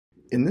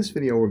In this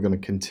video, we're going to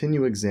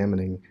continue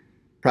examining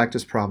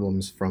practice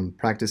problems from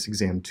Practice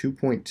Exam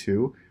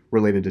 2.2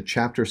 related to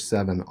Chapter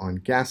 7 on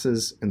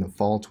gases in the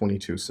Fall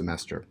 22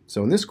 semester.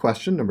 So in this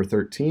question, number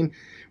 13,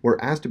 we're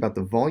asked about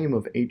the volume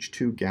of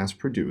H2 gas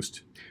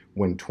produced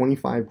when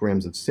 25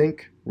 grams of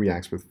zinc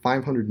reacts with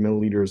 500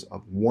 milliliters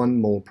of 1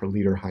 mole per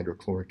liter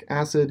hydrochloric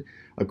acid,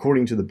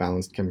 according to the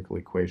balanced chemical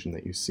equation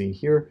that you see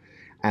here,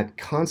 at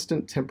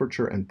constant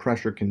temperature and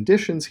pressure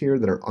conditions here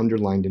that are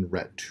underlined in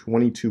red,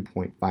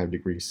 22.5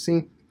 degrees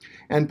C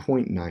and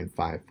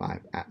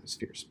 0.955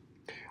 atmospheres.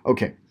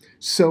 Okay,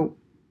 so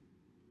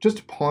just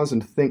to pause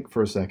and think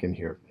for a second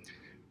here.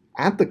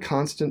 At the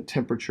constant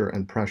temperature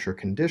and pressure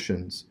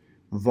conditions,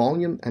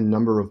 volume and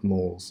number of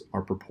moles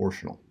are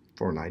proportional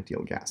for an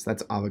ideal gas.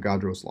 That's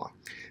Avogadro's law.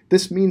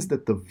 This means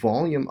that the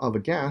volume of a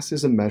gas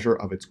is a measure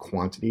of its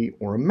quantity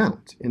or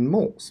amount in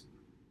moles.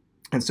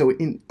 And so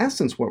in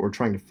essence, what we're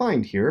trying to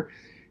find here,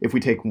 if we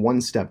take one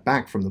step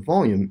back from the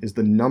volume, is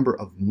the number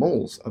of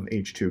moles of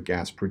H2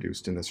 gas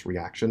produced in this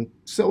reaction.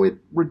 So it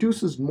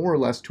reduces more or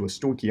less to a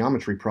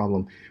stoichiometry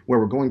problem where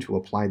we're going to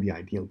apply the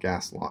ideal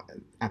gas law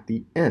at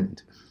the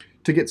end.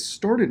 To get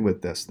started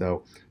with this,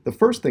 though, the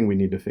first thing we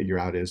need to figure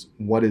out is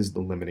what is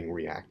the limiting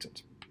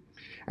reactant.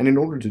 And in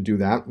order to do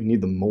that, we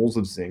need the moles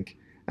of zinc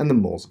and the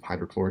moles of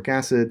hydrochloric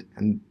acid,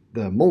 and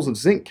the moles of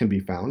zinc can be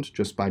found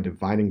just by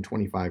dividing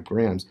 25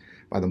 grams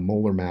by the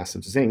molar mass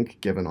of zinc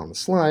given on the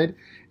slide,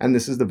 and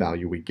this is the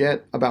value we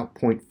get, about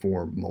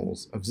 0.4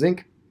 moles of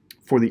zinc.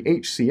 For the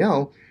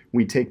HCl,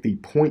 we take the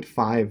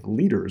 0.5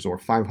 liters or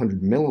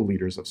 500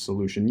 milliliters of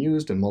solution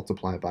used and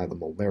multiply by the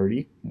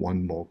molarity,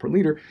 1 mole per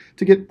liter,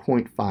 to get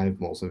 0.5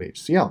 moles of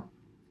HCl.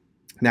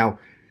 Now,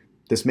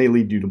 this may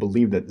lead you to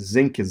believe that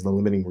zinc is the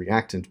limiting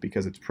reactant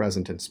because it's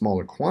present in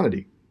smaller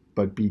quantity,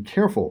 but be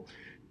careful.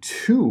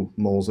 2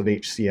 moles of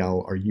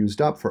HCl are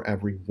used up for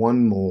every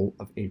 1 mole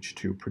of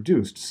H2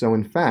 produced. So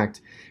in fact,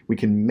 we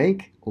can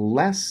make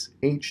less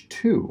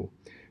H2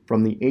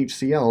 from the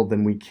HCl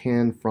than we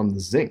can from the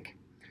zinc.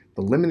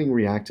 The limiting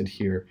reactant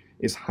here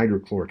is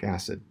hydrochloric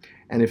acid.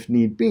 And if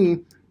need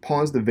be,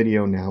 pause the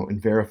video now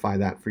and verify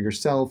that for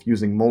yourself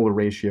using molar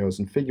ratios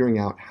and figuring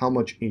out how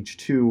much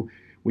H2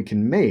 we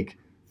can make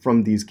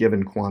from these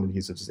given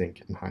quantities of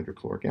zinc and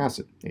hydrochloric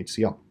acid,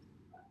 HCl.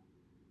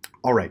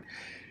 All right.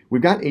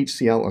 We've got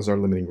HCl as our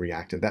limiting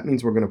reactant. That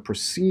means we're going to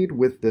proceed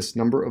with this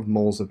number of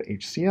moles of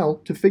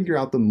HCl to figure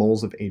out the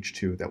moles of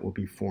H2 that will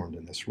be formed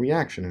in this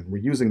reaction. And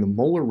we're using the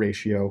molar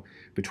ratio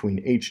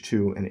between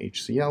H2 and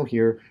HCl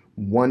here,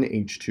 1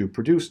 H2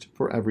 produced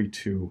for every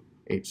 2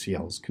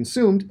 HCl's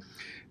consumed.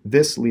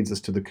 This leads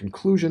us to the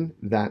conclusion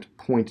that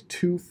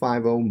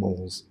 0.250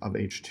 moles of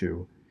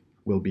H2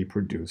 will be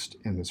produced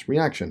in this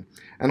reaction.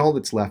 And all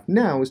that's left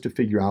now is to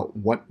figure out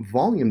what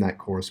volume that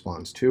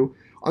corresponds to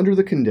under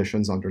the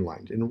conditions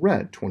underlined in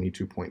red,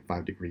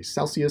 22.5 degrees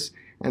Celsius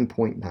and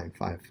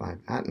 0.955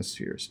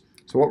 atmospheres.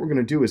 So what we're going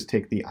to do is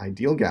take the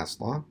ideal gas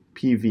law,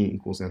 PV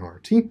equals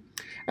nRT,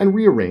 and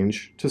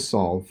rearrange to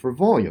solve for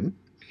volume.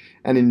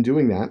 And in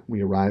doing that,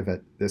 we arrive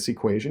at this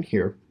equation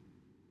here,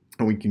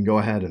 and we can go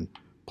ahead and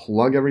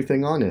plug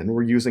everything on in.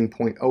 We're using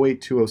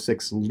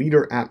 0.08206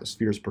 liter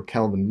atmospheres per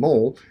Kelvin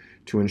mole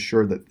to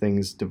ensure that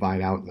things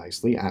divide out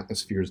nicely.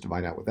 Atmospheres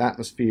divide out with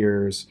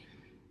atmospheres,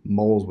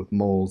 moles with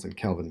moles, and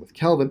Kelvin with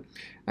Kelvin,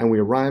 and we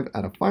arrive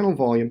at a final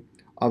volume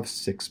of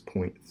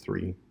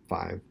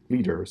 6.35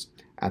 liters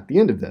at the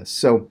end of this.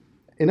 So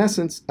in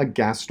essence, a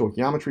gas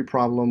stoichiometry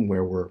problem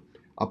where we're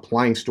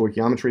applying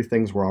stoichiometry,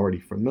 things we're already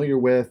familiar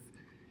with,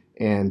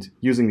 and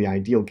using the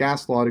ideal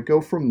gas law to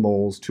go from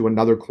moles to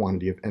another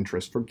quantity of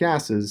interest for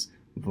gases,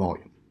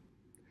 volume.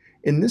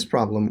 In this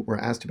problem, we're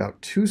asked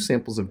about 2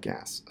 samples of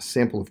gas, a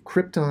sample of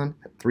krypton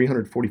at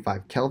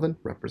 345 Kelvin,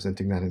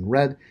 representing that in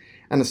red,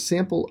 and a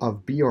sample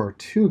of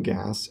Br2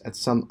 gas at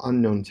some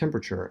unknown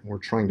temperature, and we're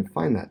trying to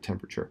find that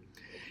temperature.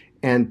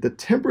 And the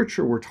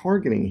temperature we're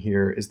targeting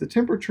here is the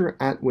temperature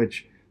at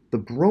which the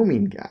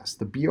bromine gas,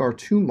 the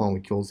Br2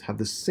 molecules, have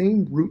the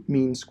same root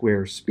mean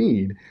square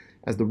speed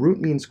as the root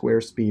mean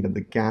square speed of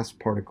the gas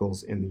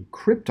particles in the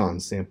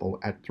krypton sample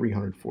at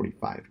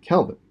 345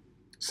 Kelvin.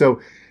 So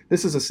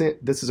this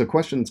is a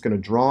question that's going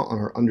to draw on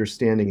our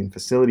understanding and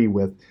facility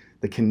with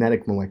the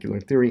kinetic molecular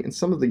theory and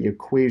some of the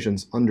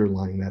equations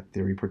underlying that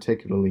theory,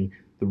 particularly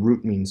the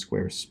root mean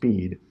square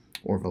speed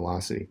or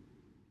velocity.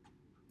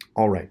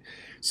 All right,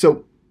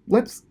 so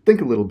let's think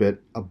a little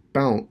bit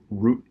about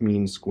root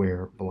mean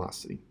square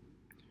velocity.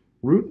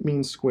 Root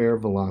mean square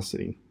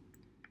velocity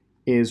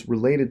is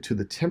related to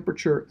the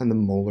temperature and the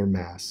molar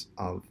mass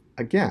of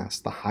a gas.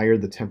 The higher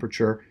the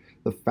temperature,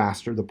 the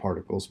faster the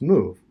particles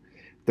move.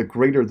 The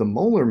greater the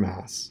molar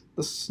mass,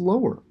 the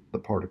slower the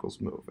particles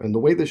move. And the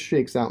way this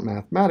shakes out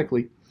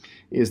mathematically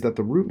is that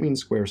the root mean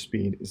square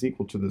speed is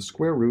equal to the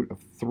square root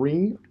of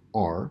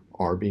 3r,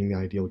 r being the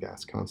ideal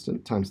gas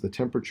constant, times the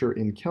temperature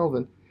in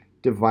Kelvin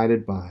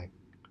divided by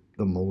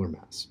the molar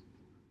mass.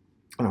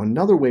 Now,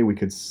 another way we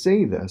could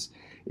say this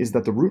is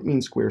that the root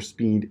mean square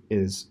speed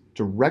is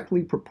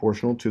directly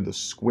proportional to the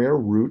square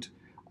root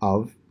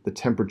of the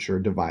temperature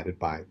divided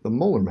by the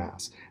molar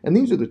mass. And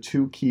these are the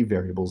two key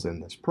variables in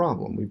this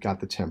problem. We've got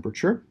the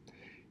temperature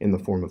in the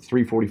form of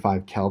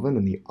 345 Kelvin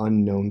and the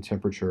unknown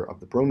temperature of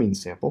the bromine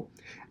sample.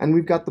 And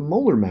we've got the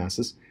molar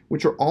masses,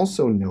 which are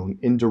also known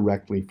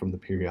indirectly from the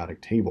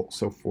periodic table.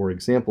 So for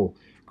example,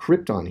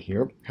 krypton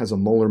here has a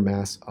molar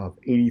mass of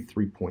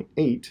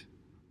 83.8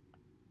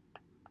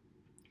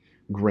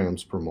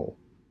 grams per mole.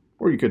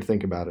 Or you could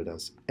think about it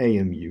as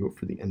AMU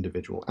for the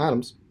individual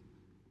atoms.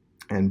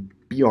 And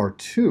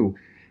Br2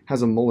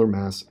 has a molar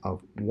mass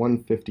of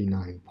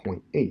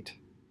 159.8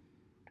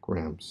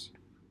 grams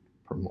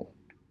per mole.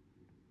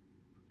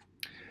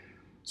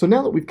 So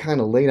now that we've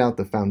kind of laid out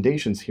the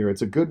foundations here,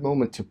 it's a good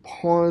moment to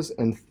pause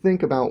and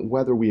think about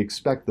whether we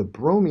expect the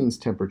bromine's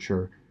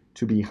temperature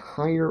to be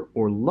higher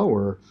or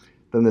lower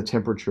than the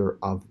temperature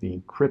of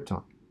the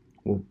krypton.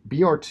 Well,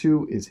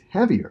 Br2 is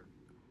heavier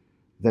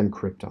than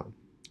krypton.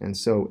 And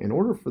so in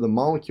order for the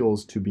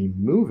molecules to be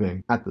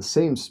moving at the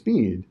same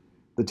speed,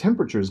 the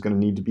temperature is going to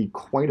need to be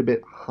quite a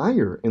bit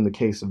higher in the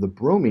case of the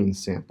bromine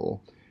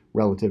sample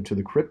relative to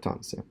the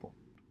krypton sample.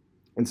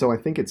 And so I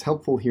think it's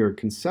helpful here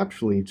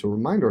conceptually to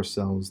remind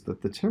ourselves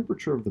that the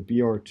temperature of the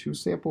Br2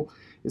 sample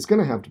is going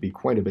to have to be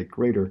quite a bit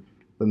greater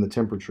than the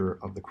temperature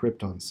of the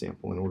krypton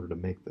sample in order to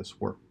make this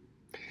work.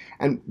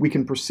 And we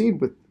can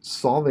proceed with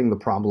solving the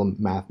problem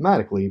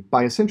mathematically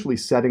by essentially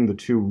setting the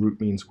two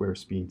root mean square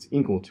speeds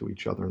equal to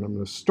each other. And I'm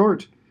going to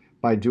start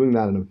by doing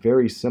that in a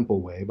very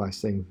simple way by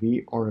saying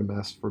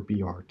VRMS for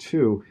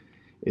Br2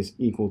 is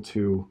equal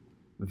to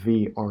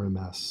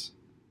VRMS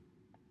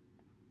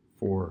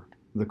for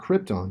the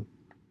krypton.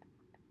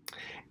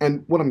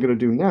 And what I'm going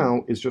to do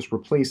now is just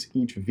replace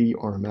each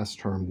VRMS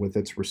term with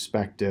its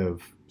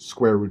respective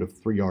square root of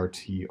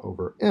 3RT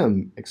over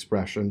M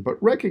expression,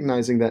 but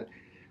recognizing that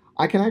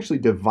I can actually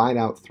divide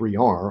out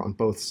 3R on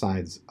both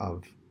sides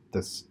of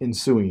this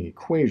ensuing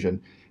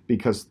equation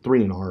because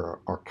 3 and R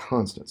are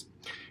constants,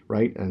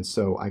 right? And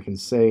so I can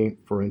say,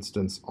 for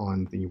instance,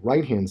 on the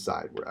right-hand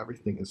side where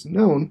everything is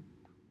known,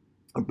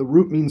 the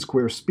root mean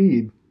square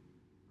speed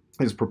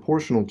is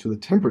proportional to the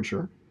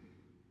temperature,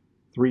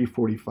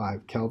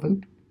 345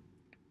 Kelvin,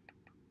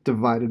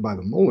 divided by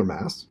the molar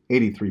mass,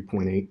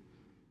 83.8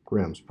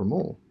 grams per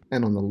mole.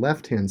 And on the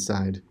left-hand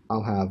side,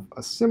 I'll have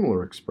a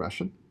similar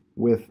expression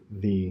with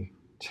the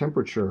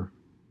temperature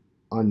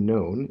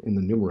unknown in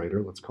the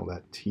numerator, let's call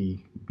that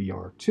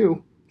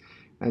TBr2,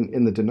 and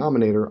in the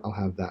denominator I'll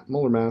have that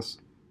molar mass,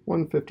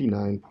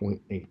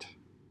 159.8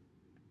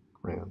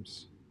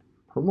 grams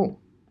per mole.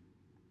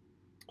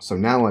 So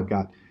now I've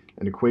got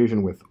an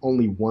equation with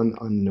only one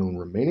unknown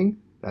remaining,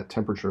 that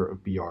temperature of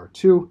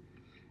Br2,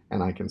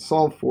 and I can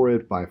solve for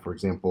it by, for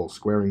example,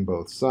 squaring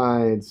both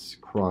sides,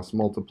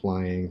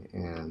 cross-multiplying,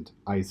 and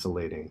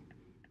isolating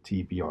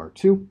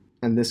TBr2.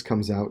 And this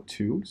comes out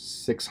to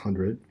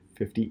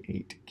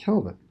 658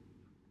 Kelvin.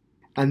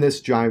 And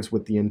this jives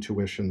with the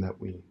intuition that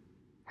we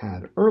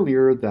had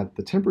earlier that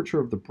the temperature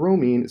of the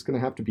bromine is going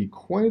to have to be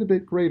quite a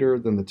bit greater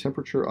than the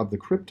temperature of the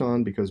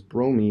krypton because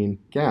bromine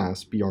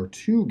gas,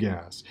 Br2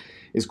 gas,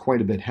 is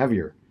quite a bit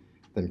heavier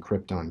than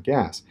krypton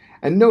gas.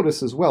 And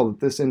notice as well that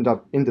this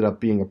ended up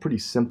being a pretty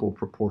simple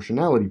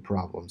proportionality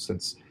problem,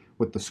 since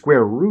with the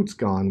square roots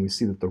gone, we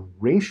see that the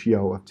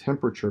ratio of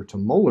temperature to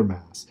molar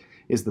mass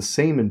is the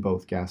same in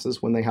both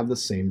gases when they have the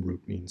same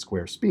root mean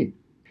square speed.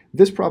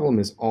 This problem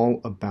is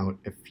all about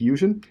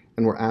effusion,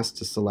 and we're asked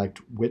to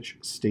select which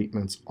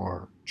statements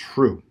are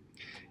true.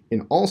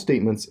 In all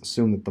statements,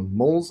 assume that the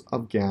moles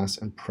of gas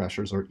and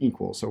pressures are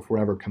equal. So if we're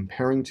ever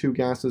comparing two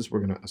gases, we're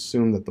going to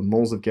assume that the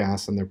moles of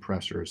gas and their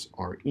pressures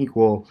are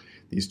equal.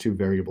 These two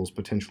variables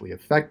potentially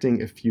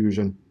affecting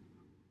effusion,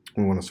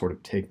 we want to sort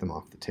of take them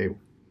off the table.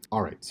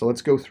 All right, so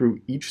let's go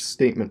through each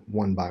statement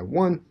one by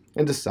one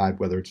and decide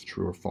whether it's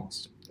true or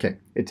false. Okay,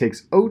 it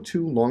takes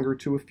O2 longer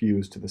to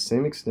effuse to the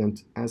same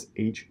extent as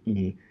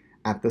He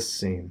at the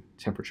same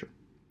temperature.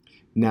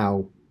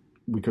 Now,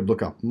 we could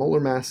look up molar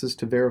masses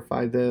to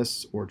verify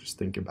this, or just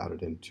think about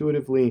it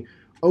intuitively.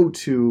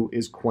 O2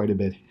 is quite a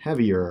bit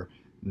heavier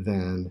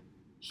than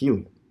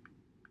helium.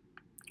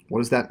 What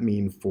does that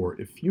mean for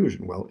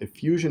effusion? Well,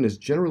 effusion is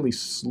generally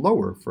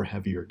slower for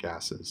heavier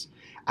gases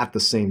at the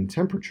same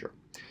temperature,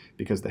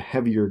 because the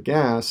heavier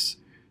gas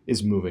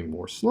is moving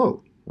more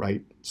slowly,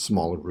 right?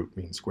 Smaller root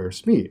mean square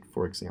speed,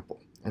 for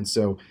example. And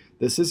so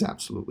this is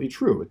absolutely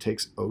true. It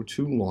takes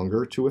O2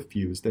 longer to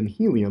effuse than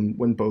helium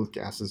when both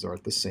gases are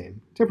at the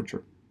same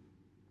temperature.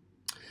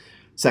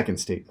 Second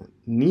statement,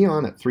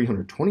 neon at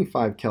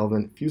 325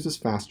 Kelvin fuses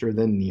faster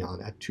than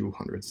neon at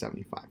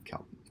 275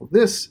 Kelvin. Well,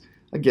 this,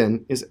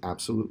 again, is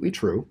absolutely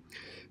true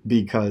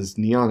because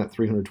neon at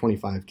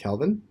 325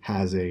 Kelvin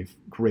has a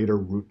greater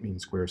root mean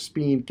square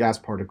speed, gas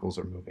particles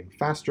are moving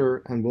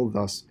faster, and will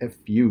thus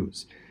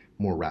effuse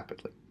more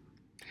rapidly.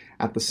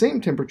 At the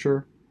same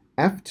temperature,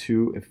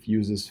 F2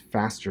 effuses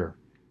faster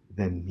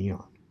than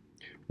neon.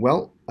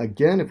 Well,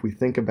 again, if we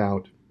think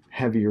about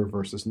heavier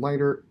versus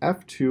lighter,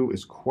 F2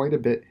 is quite a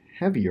bit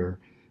heavier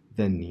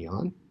than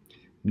neon.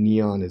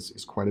 Neon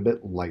is quite a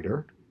bit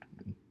lighter.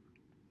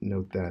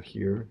 Note that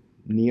here.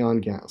 Neon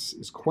gas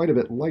is quite a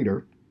bit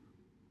lighter,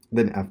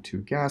 than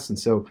F2 gas. And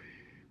so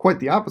quite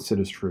the opposite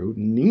is true.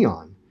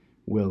 Neon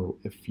will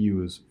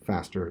effuse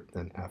faster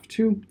than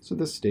F2. So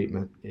this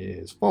statement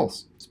is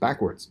false. It's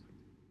backwards.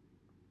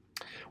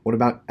 What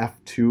about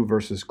F2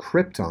 versus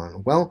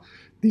krypton? Well,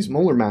 these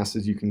molar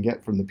masses you can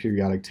get from the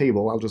periodic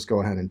table. I'll just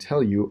go ahead and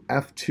tell you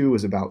F2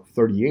 is about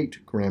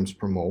 38 grams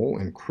per mole,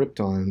 and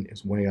krypton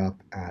is way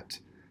up at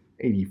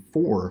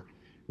 84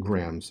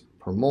 grams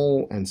per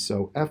mole. And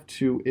so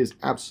F2 is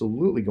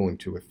absolutely going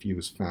to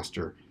effuse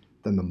faster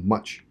than the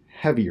much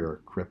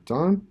heavier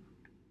krypton.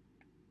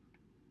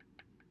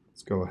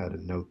 Let's go ahead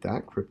and note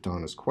that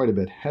krypton is quite a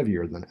bit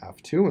heavier than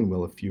F2 and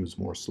will effuse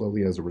more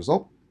slowly as a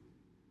result.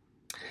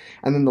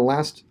 And then the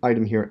last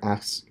item here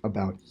asks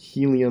about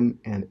helium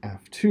and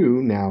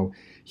F2. Now,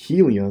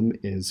 helium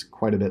is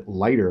quite a bit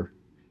lighter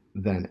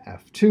than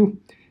F2,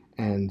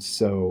 and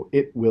so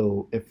it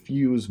will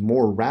effuse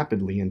more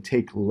rapidly and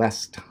take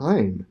less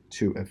time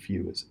to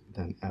effuse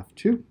than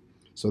F2.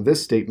 So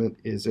this statement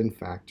is in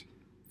fact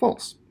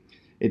false.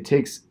 It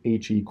takes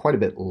He quite a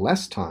bit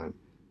less time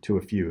to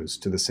effuse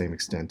to the same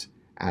extent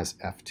as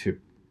F2.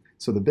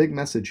 So the big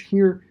message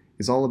here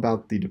is all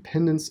about the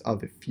dependence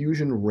of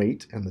effusion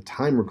rate and the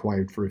time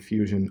required for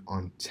effusion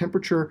on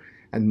temperature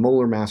and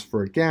molar mass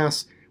for a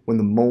gas when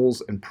the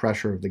moles and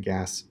pressure of the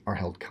gas are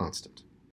held constant.